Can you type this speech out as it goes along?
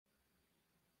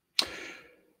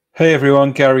Hey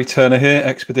everyone, Gary Turner here,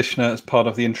 Expeditioner as part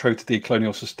of the Intro to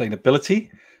Decolonial Sustainability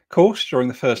course during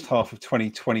the first half of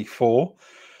 2024.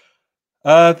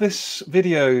 This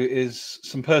video is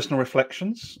some personal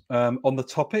reflections on the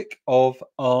topic of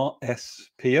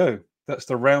RSPO. That's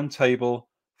the Roundtable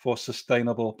for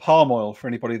Sustainable Palm Oil, for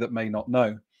anybody that may not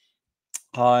know.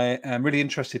 I am really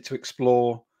interested to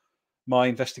explore my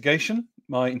investigation,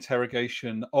 my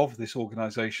interrogation of this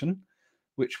organization,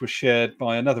 which was shared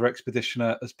by another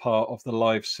expeditioner as part of the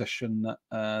live session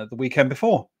the weekend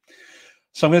before.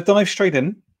 So I'm going to dive straight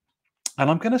in,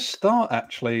 and I'm going to start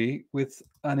actually with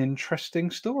an interesting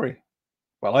story.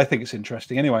 Well, I think it's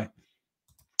interesting anyway.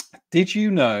 Did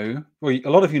you know, well, a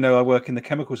lot of you know I work in the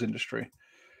chemicals industry.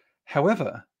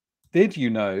 However, did you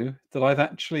know that I've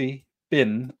actually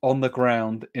been on the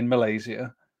ground in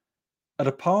Malaysia at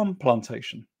a palm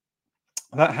plantation?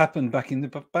 That happened back in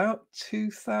about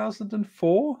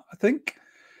 2004, I think,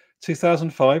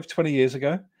 2005, 20 years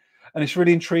ago. And it's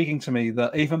really intriguing to me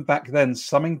that even back then,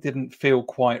 something didn't feel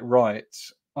quite right.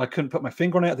 I couldn't put my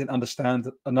finger on it. I didn't understand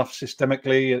enough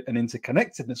systemically and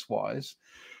interconnectedness wise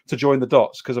to join the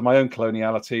dots because of my own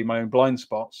coloniality, my own blind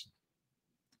spots.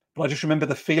 But I just remember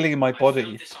the feeling in my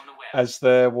body as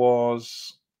there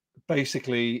was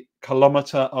basically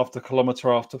kilometer after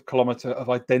kilometer after kilometer of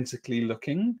identically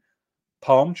looking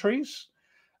palm trees,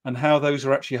 and how those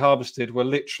are actually harvested were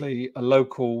literally a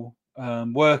local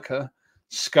worker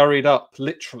scurried up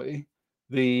literally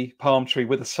the palm tree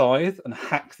with a scythe and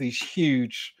hacked these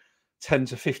huge 10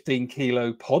 to 15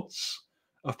 kilo pods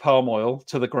of palm oil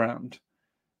to the ground.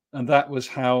 And that was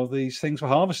how these things were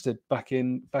harvested back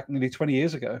nearly 20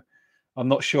 years ago. I'm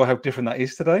not sure how different that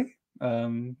is today.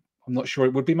 I'm not sure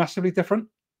it would be massively different,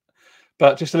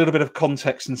 but just a little bit of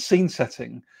context and scene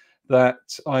setting that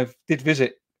I did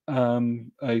visit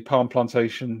a palm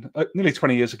plantation nearly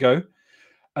 20 years ago.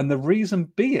 And the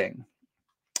reason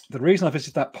I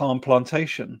visited that palm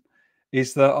plantation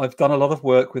is that I've done a lot of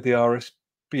work with the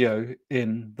RSPO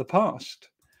in the past.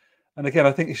 And again,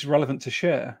 I think it's relevant to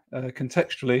share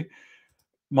contextually.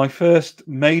 My first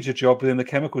major job within the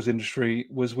chemicals industry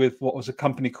was with what was a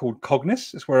company called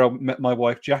Cognis. It's where I met my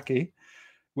wife, Jackie,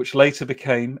 which later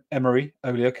became Emery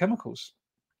Oleochemicals.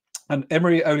 And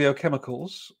Emery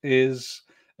Oleochemicals is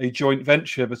a joint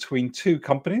venture between two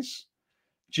companies,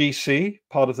 GC,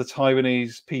 part of the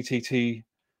Taiwanese PTT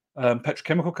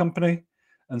petrochemical company,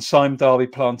 and Sime Darby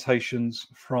Plantations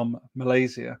from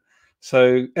Malaysia.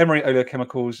 So Emery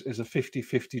Oleochemicals is a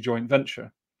 50-50 joint venture.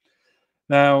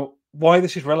 Now, why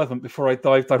this is relevant before I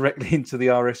dive directly into the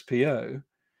RSPO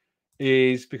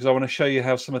is because I want to show you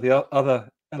how some of the other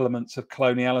elements of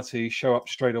coloniality show up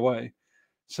straight away.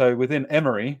 So within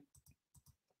Emery,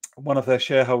 one of their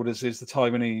shareholders is the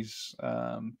Taiwanese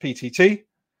PTT.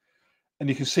 And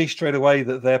you can see straight away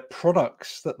that their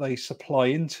products that they supply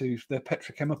into their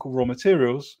petrochemical raw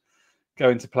materials go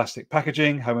into plastic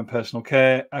packaging, home and personal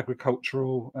care,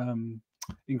 agricultural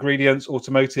ingredients,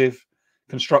 automotive,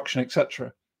 construction,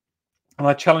 etc. And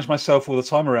I challenge myself all the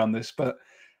time around this, but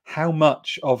how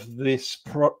much of these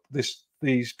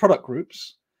product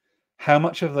groups, how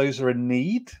much of those are a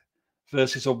need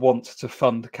versus a want to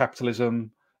fund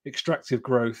capitalism, extractive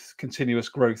growth, continuous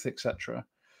growth, etc.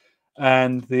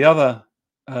 And the other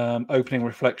opening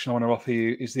reflection I want to offer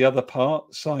you is the other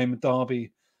part, Sime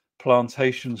Darby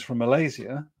Plantations from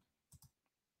Malaysia.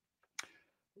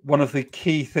 One of the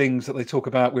key things that they talk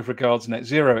about with regards to net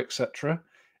zero, etc.,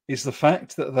 is the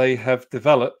fact that they have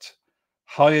developed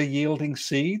higher yielding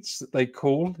seeds that they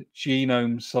call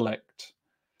genome select.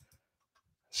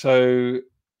 So,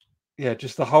 yeah,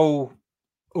 just the whole,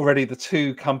 already the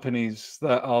two companies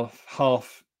that are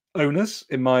half owners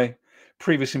in my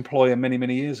previous employer many,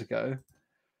 many years ago,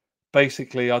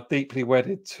 basically are deeply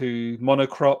wedded to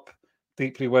monocrop,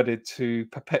 deeply wedded to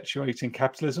perpetuating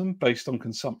capitalism based on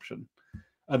consumption.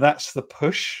 And that's the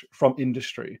push from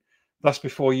industry. That's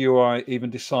before you or I even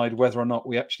decide whether or not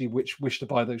we actually wish to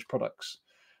buy those products.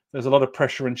 There's a lot of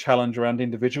pressure and challenge around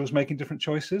individuals making different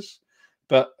choices,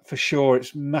 but for sure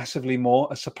it's massively more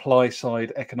a supply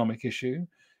side economic issue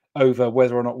over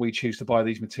whether or not we choose to buy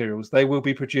these materials. They will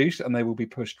be produced and they will be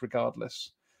pushed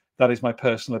regardless. That is my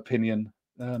personal opinion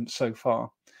so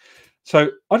far. So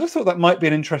I just thought that might be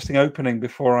an interesting opening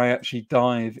before I actually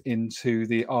dive into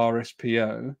the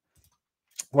RSPO.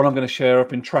 What I'm going to share, I've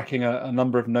been tracking a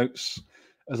number of notes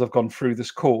as I've gone through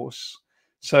this course.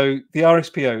 So the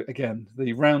RSPO, again,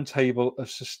 the Roundtable of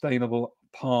Sustainable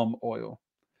Palm Oil.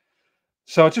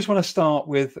 So I just want to start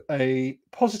with a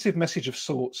positive message of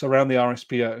sorts around the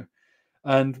RSPO.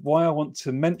 And why I want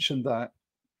to mention that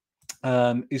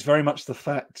is very much the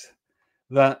fact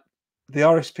that the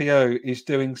RSPO is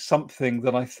doing something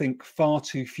that I think far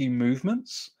too few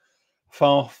movements,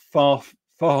 far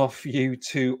few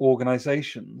to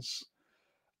organizations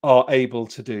are able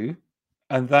to do.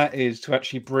 And that is to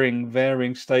actually bring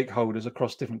varying stakeholders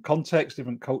across different contexts,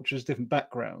 different cultures, different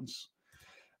backgrounds.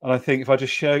 And I think if I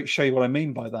just show you what I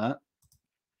mean by that,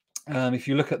 if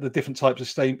you look at the different types of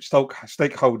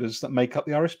stakeholders that make up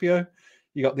the RSPO,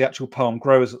 you got the actual palm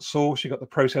growers at source, you got the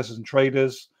processors and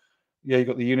traders, yeah, you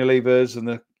got the Unilevers and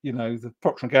the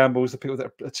Procter and Gamble's, the people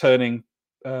that are turning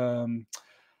palm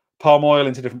oil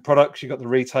into different products. You got the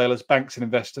retailers, banks and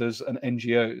investors, and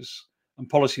NGOs and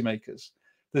policymakers.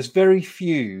 There's very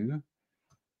few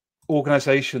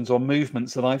organizations or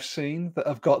movements that I've seen that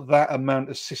have got that amount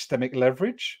of systemic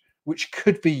leverage, which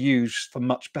could be used for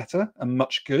much better and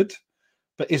much good,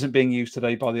 but isn't being used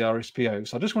today by the RSPO.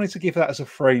 So I just wanted to give that as a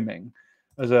framing,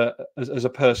 as a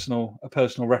personal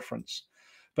reference.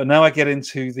 But now I get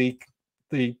into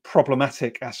the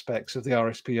problematic aspects of the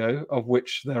RSPO, of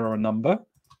which there are a number.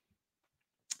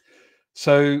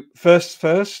 So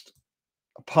first,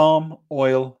 palm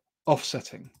oil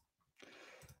offsetting.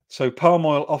 So palm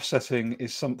oil offsetting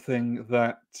is something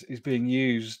that is being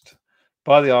used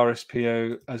by the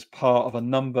RSPO as part of a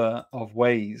number of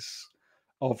ways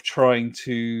of trying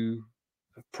to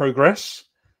progress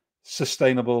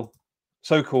sustainable,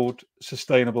 so-called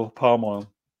sustainable palm oil.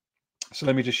 So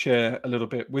let me just share a little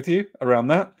bit with you around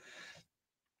that.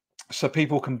 So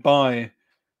people can buy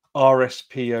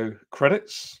RSPO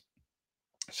credits.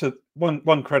 So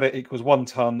one credit equals 1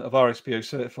 ton of RSPO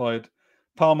certified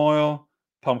palm oil,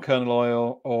 palm kernel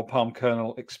oil, or palm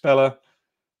kernel expeller.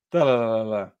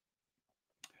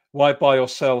 Why buy or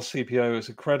sell CPO as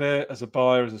a credit, as a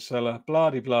buyer, as a seller?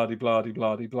 Blah, blah, blah, blah,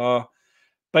 blah, blah.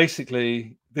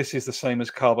 Basically, this is the same as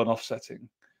carbon offsetting.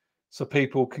 So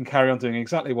people can carry on doing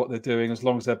exactly what they're doing as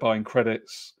long as they're buying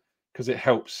credits, because it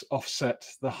helps offset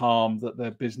the harm that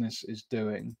their business is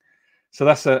doing. So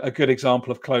that's a good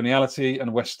example of coloniality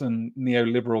and Western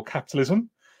neoliberal capitalism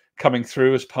coming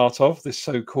through as part of this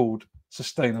so-called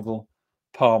sustainable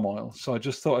palm oil. So I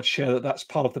just thought I'd share that that's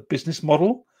part of the business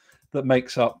model that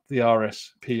makes up the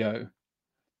RSPO.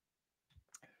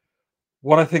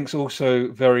 What I think is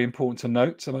also very important to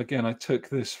note, and again, I took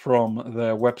this from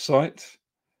their website.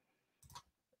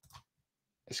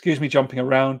 Excuse me jumping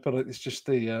around, but it's just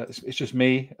it's just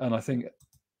me, and I think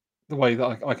the way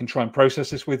that I can try and process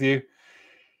this with you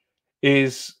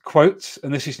is, quote,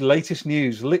 and this is latest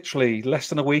news, literally less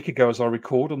than a week ago as I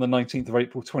record, on the 19th of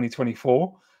April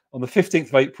 2024. On the 15th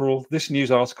of April, this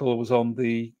news article was on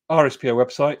the RSPO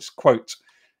websites. Quote,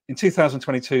 in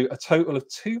 2022, a total of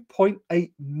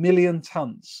 2.8 million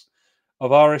tons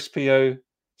of RSPO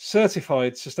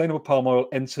certified sustainable palm oil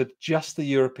entered just the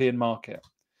European market.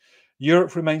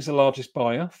 Europe remains the largest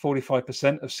buyer,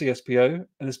 45% of CSPO,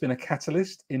 and has been a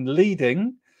catalyst in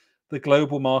leading the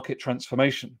global market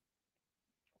transformation.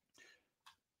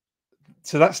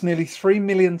 So that's nearly 3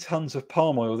 million tons of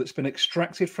palm oil that's been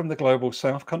extracted from the global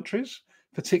south countries,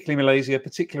 particularly Malaysia,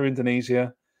 particularly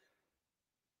Indonesia,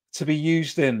 to be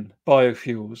used in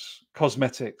biofuels,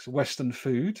 cosmetics, Western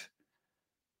food,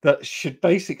 that should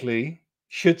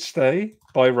stay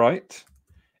by right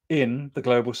in the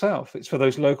global south. It's for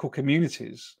those local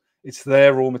communities. It's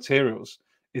their raw materials.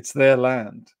 It's their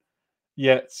land.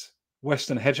 Yet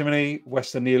Western hegemony,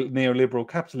 Western neoliberal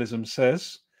capitalism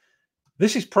says,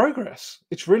 this is progress.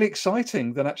 It's really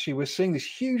exciting that actually we're seeing this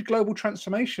huge global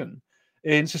transformation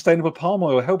in sustainable palm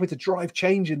oil, helping to drive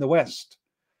change in the West.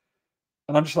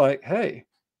 And I'm just like, hey,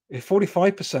 if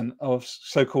 45% of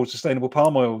so-called sustainable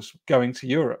palm oils going to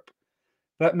Europe,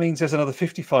 that means there's another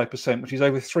 55%, which is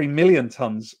over 3 million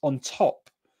tons on top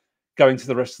going to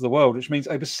the rest of the world, which means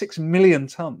over 6 million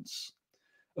tons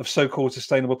of so-called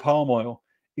sustainable palm oil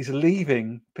is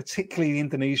leaving, particularly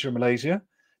Indonesia and Malaysia,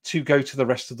 to go to the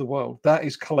rest of the world. That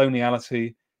is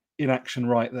coloniality in action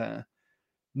right there.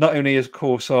 Not only, of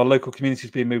course, are local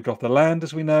communities being moved off the land,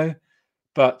 as we know,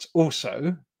 but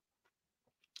also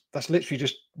that's literally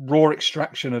just raw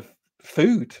extraction of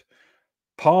food,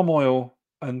 palm oil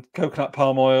and coconut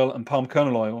palm oil and palm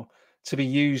kernel oil to be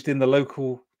used in the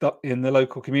local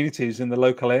communities, in the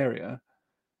local area.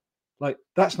 Like,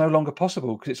 that's no longer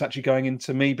possible because it's actually going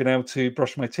into me being able to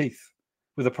brush my teeth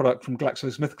with a product from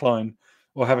GlaxoSmithKline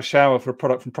or have a shower for a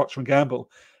product from Procter and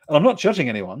Gamble. And I'm not judging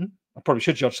anyone. I probably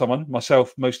should judge someone,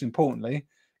 myself most importantly,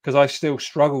 because I still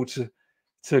struggle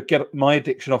to get my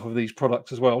addiction off of these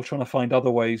products as well, trying to find other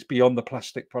ways beyond the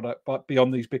plastic product, but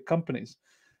beyond these big companies.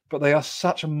 But they are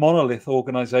such monolith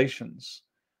organizations.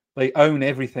 They own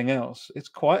everything else. It's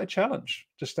quite a challenge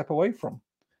to step away from.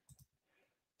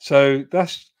 So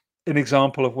that's an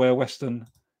example of where Western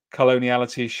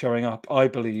coloniality is showing up, I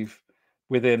believe,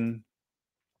 within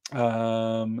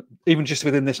even just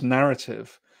within this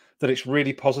narrative, that it's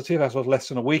really positive. As of less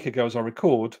than a week ago, as I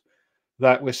record,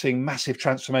 that we're seeing massive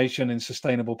transformation in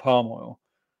sustainable palm oil,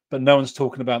 but no one's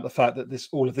talking about the fact that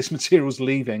all of this material is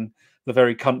leaving the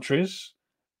very countries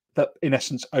that, in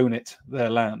essence, own it, their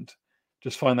land.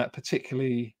 Just find that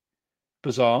particularly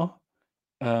bizarre,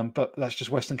 but that's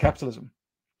just Western capitalism.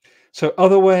 So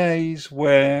other ways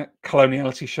where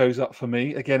coloniality shows up for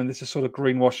me, again, and this is sort of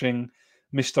greenwashing,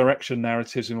 misdirection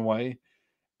narratives in a way,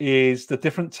 is the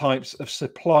different types of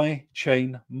supply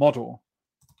chain model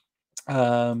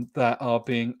that are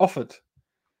being offered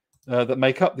that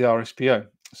make up the RSPO.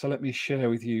 So let me share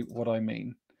with you what I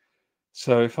mean.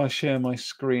 So if I share my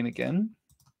screen again,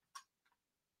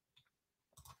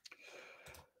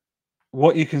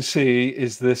 what you can see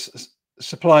is this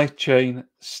supply chain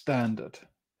standard.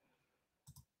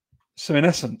 So in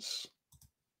essence,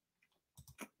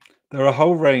 there are a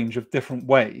whole range of different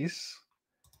ways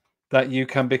that you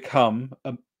can become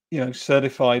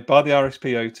certified by the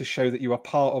RSPO to show that you are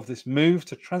part of this move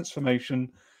to transformation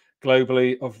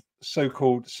globally of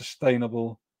so-called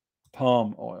sustainable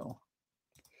palm oil.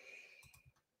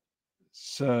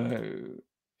 So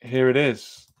here it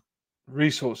is,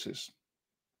 resources,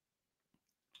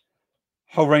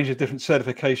 whole range of different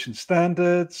certification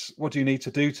standards. What do you need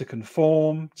to do to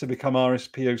conform, to become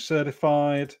RSPO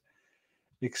certified,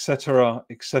 etc.,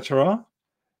 etc.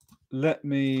 Let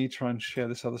me try and share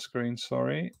this other screen.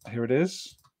 Sorry, here it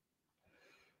is.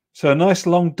 So a nice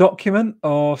long document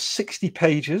of 60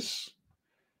 pages,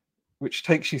 which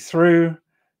takes you through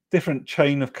different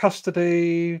chain of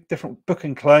custody, different book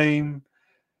and claim,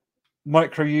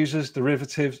 micro users,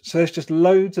 derivatives. So there's just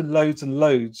loads and loads and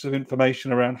loads of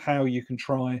information around how you can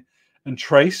try and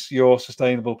trace your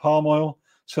sustainable palm oil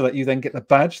so that you then get the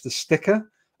badge, the sticker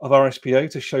of RSPO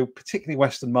to show particularly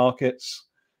Western markets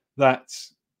that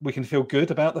we can feel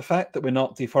good about the fact that we're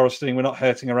not deforesting, we're not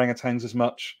hurting orangutans as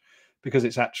much, because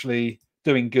it's actually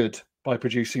doing good by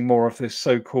producing more of this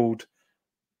so-called,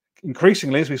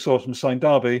 increasingly, as we saw from Sine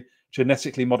Darby,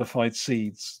 genetically modified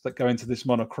seeds that go into this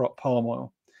monocrop palm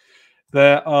oil.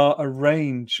 There are a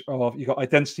range of, you've got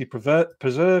identity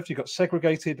preserved, you've got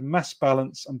segregated, mass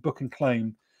balance, and book and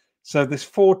claim. So there's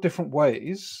 4 different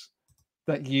ways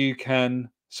that you can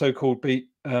so-called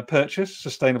purchase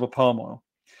sustainable palm oil.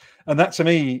 And that to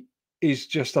me is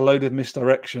just a load of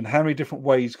misdirection. How many different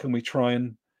ways can we try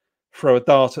and throw a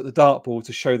dart at the dartboard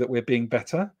to show that we're being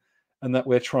better and that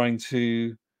we're trying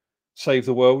to save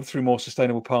the world through more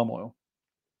sustainable palm oil?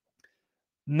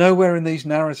 Nowhere in these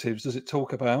narratives does it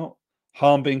talk about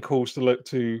harm being caused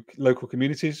to local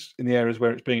communities in the areas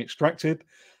where it's being extracted.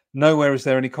 Nowhere is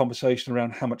there any conversation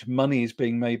around how much money is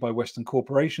being made by Western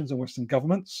corporations and Western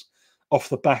governments off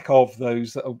the back of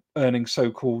those that are earning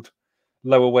so-called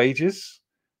lower wages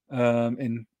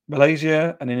in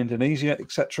Malaysia and in Indonesia,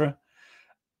 etc.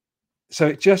 So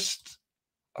it just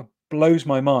blows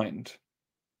my mind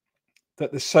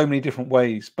that there's so many different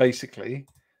ways, basically,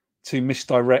 to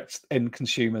misdirect end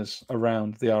consumers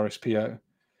around the RSPO.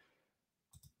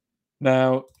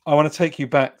 Now, I want to take you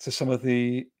back to some of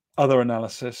the other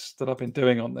analysis that I've been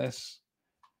doing on this.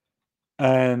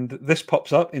 And this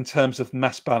pops up in terms of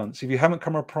mass balance. If you haven't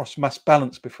come across mass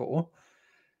balance before,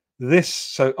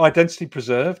 so identity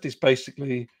preserved is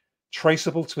basically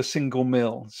traceable to a single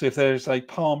mill. So if there's a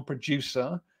palm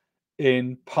producer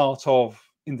in part of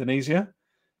Indonesia,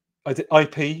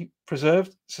 IP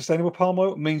preserved sustainable palm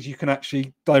oil means you can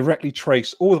actually directly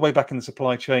trace all the way back in the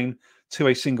supply chain to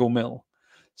a single mill.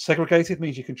 Segregated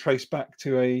means you can trace back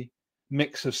to a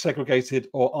mix of segregated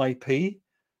or IP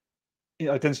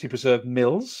identity preserved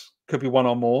mills, could be one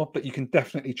or more, but you can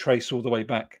definitely trace all the way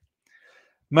back.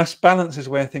 Mass balance is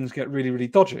where things get really, really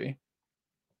dodgy.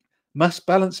 Mass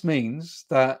balance means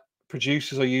that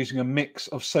producers are using a mix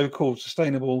of so-called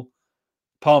sustainable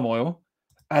palm oil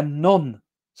and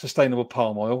non-sustainable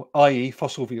palm oil, i.e.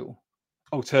 fossil fuel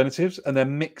alternatives, and they're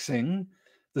mixing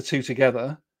the two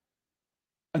together,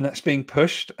 and that's being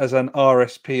pushed as an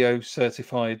RSPO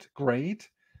certified grade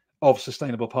of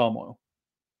sustainable palm oil.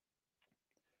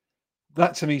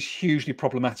 That to me is hugely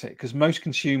problematic because most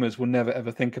consumers will never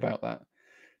ever think about that.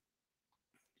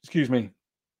 Excuse me.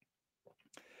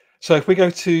 So if we go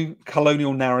to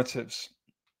colonial narratives,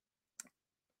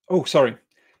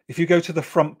 if you go to the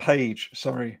front page,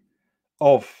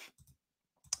 of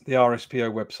the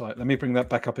RSPO website, let me bring that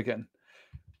back up again.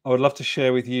 I would love to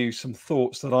share with you some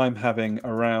thoughts that I'm having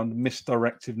around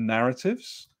misdirected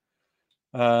narratives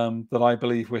that I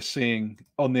believe we're seeing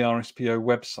on the RSPO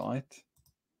website.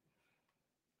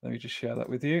 Let me just share that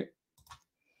with you.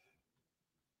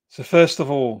 So first of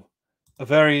all,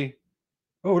 oh,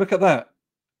 look at that.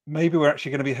 Maybe we're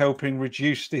actually going to be helping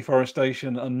reduce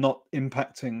deforestation and not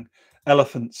impacting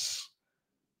elephants'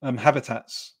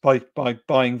 habitats by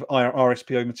buying our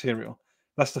RSPO material.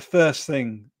 That's the first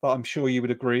thing that I'm sure you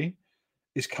would agree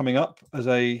is coming up as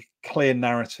a clear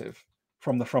narrative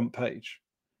from the front page.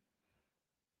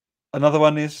 Another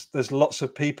one is there's lots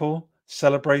of people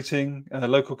celebrating,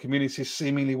 local communities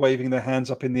seemingly waving their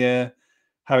hands up in the air,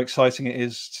 how exciting it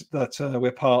is that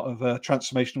we're part of a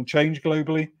transformational change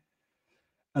globally.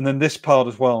 And then this part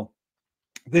as well.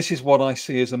 This is what I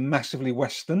see as a massively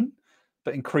Western,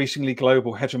 but increasingly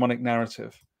global hegemonic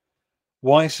narrative.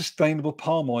 Why sustainable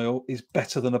palm oil is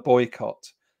better than a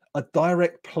boycott. A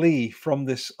direct plea from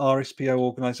this RSPO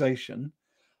organization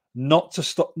not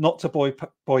to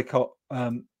boycott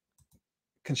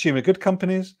consumer good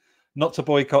companies, not to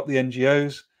boycott the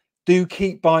NGOs. Do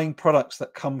keep buying products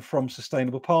that come from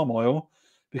sustainable palm oil,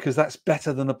 because that's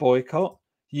better than a boycott.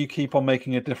 You keep on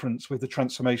making a difference with the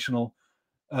transformational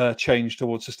change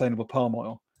towards sustainable palm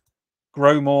oil.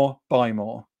 Grow more, buy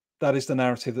more. That is the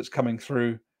narrative that's coming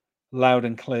through loud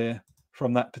and clear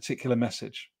from that particular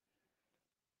message.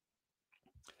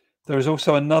 There is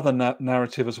also another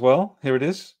narrative as well. Here it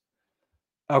is.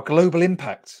 Our global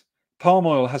impact. Palm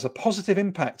oil has a positive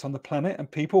impact on the planet and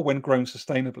people when grown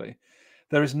sustainably.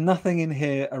 There is nothing in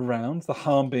here around the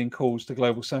harm being caused to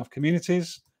global south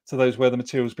communities, to those where the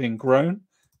material is being grown. I'm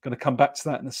going to come back to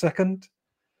that in a second.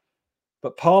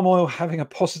 But palm oil having a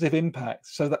positive impact,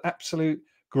 so the absolute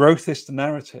growthist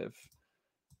narrative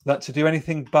that to do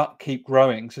anything but keep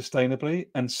growing sustainably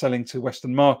and selling to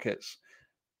Western markets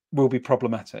will be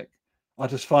problematic. I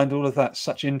just find all of that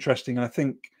such interesting, and I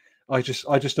think I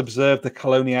just observed the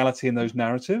coloniality in those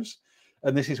narratives,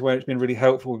 and this is where it's been really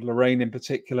helpful with Lorraine in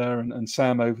particular and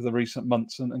Sam over the recent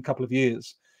months and couple of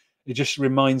years. It just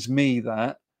reminds me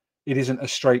that it isn't a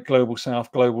straight global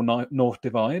south, global north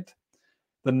divide.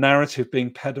 The narrative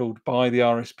being peddled by the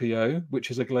RSPO, which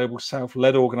is a global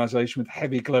south-led organization with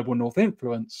heavy global north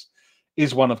influence,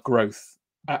 is one of growth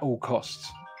at all costs.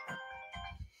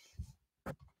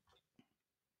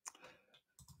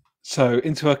 So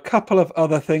into a couple of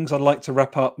other things I'd like to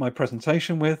wrap up my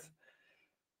presentation with.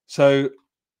 So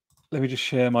let me just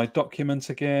share my document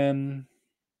again.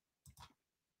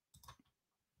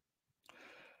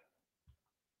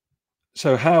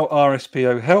 So how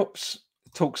RSPO helps,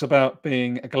 talks about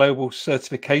being a global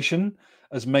certification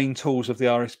as main tools of the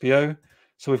RSPO.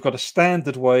 So we've got a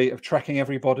standard way of tracking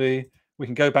everybody. We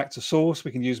can go back to source,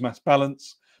 we can use mass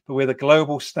balance, but we're the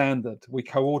global standard. We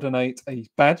coordinate a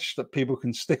badge that people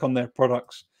can stick on their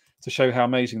products to show how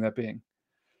amazing they're being.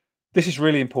 This is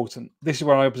really important. This is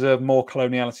where I observe more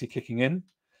coloniality kicking in.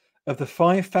 Of the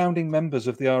 5 founding members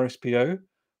of the RSPO,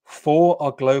 4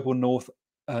 are global north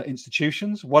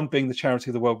institutions, 1 being the charity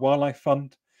of the World Wildlife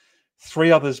Fund,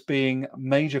 3 others being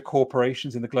major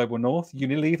corporations in the global north,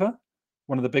 Unilever,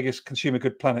 one of the biggest consumer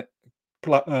good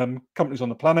companies on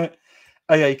the planet,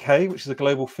 AAK, which is a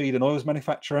global feed and oils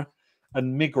manufacturer,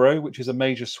 and Migros, which is a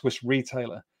major Swiss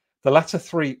retailer. The latter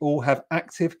 3 all have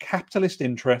active capitalist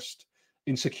interest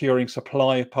in securing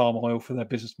supply of palm oil for their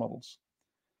business models.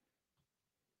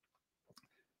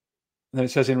 And then it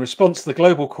says, in response to the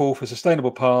global call for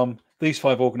sustainable palm, these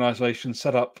 5 organizations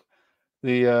set up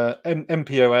the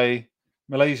MPOA,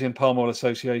 Malaysian Palm Oil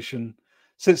Association.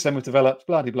 Since then, we've developed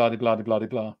blah, blah, blah, blah, blah,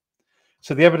 blah.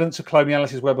 So the evidence of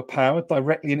coloniality's web of power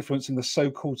directly influencing the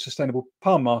so-called sustainable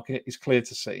palm market is clear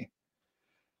to see.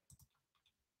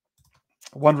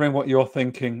 Wondering what you're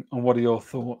thinking and what are your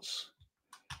thoughts?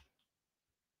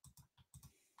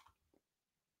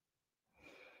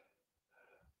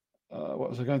 What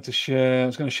was I going to share? I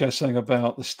was going to share something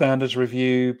about the standards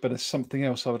review, but there's something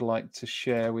else I would like to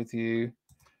share with you.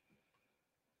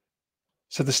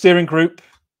 So the steering group,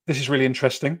 this is really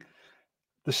interesting.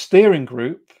 The steering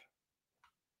group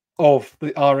of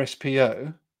the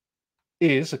RSPO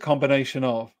is a combination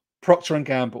of Procter &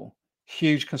 Gamble,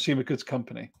 huge consumer goods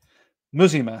company,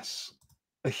 Musimas,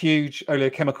 a huge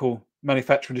oleochemical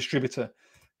manufacturer and distributor,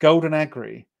 Golden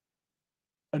Agri,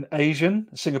 an Asian,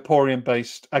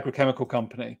 Singaporean-based agrochemical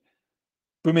company,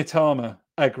 Bumitama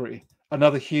Agri,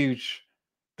 another huge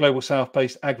global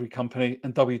south-based agri company,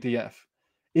 and WDF.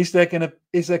 Is there going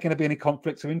to be any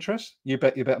conflict of interest? You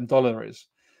bet your $1 there is.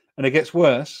 And it gets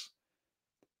worse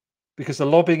because the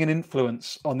lobbying and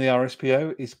influence on the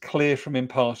RSPO is clear from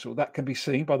impartial. That can be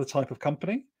seen by the type of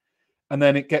company. And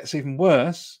then it gets even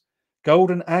worse.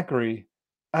 Golden Agri,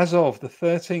 as of the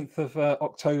 13th of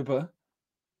October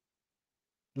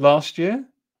last year,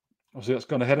 obviously that's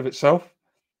gone ahead of itself,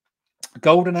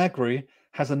 Golden Agri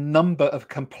has a number of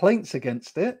complaints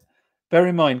against it bear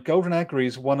in mind, Golden Agri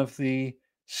is one of the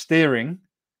steering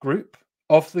group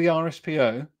of the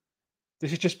RSPO.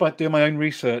 This is just by doing my own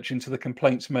research into the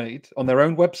complaints made on their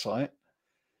own website.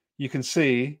 You can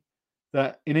see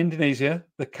that in Indonesia,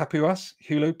 the Kapuas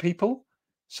Hulu people,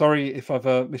 sorry if I've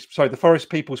the Forest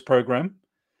Peoples Program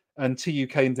and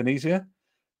TUK Indonesia,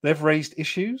 they've raised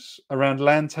issues around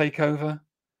land takeover,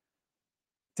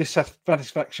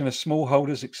 dissatisfaction of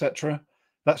smallholders, etc.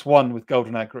 That's one with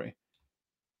Golden Agri.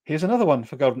 Here's another one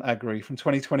for Golden Agri from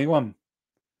 2021.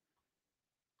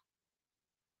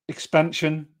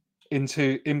 Expansion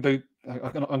into Imbu.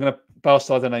 I'm going to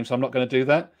bastard their name, so I'm not going to do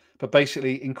that. But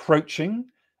basically encroaching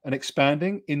and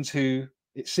expanding into,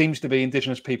 it seems to be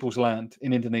indigenous people's land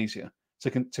in Indonesia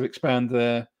to expand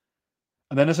there.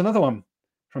 And then there's another one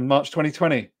from March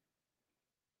 2020.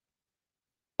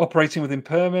 Operating within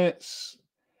permits.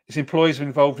 Its employees are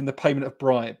involved in the payment of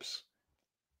bribes.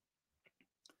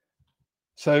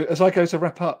 So as I go to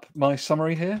wrap up my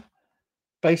summary here,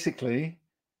 basically,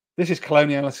 this is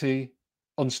coloniality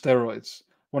on steroids.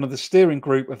 One of the steering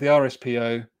group of the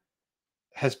RSPO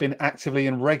has been actively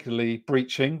and regularly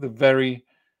breaching the very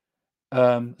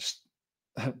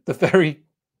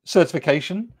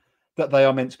certification that they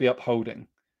are meant to be upholding.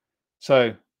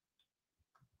 So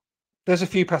there's a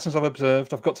few patterns I've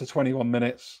observed. I've got to 21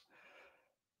 minutes.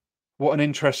 What an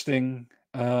interesting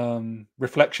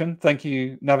reflection. Thank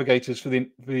you, navigators, for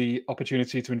the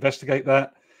opportunity to investigate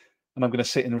that. And I'm going to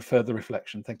sit in further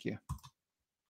reflection. Thank you.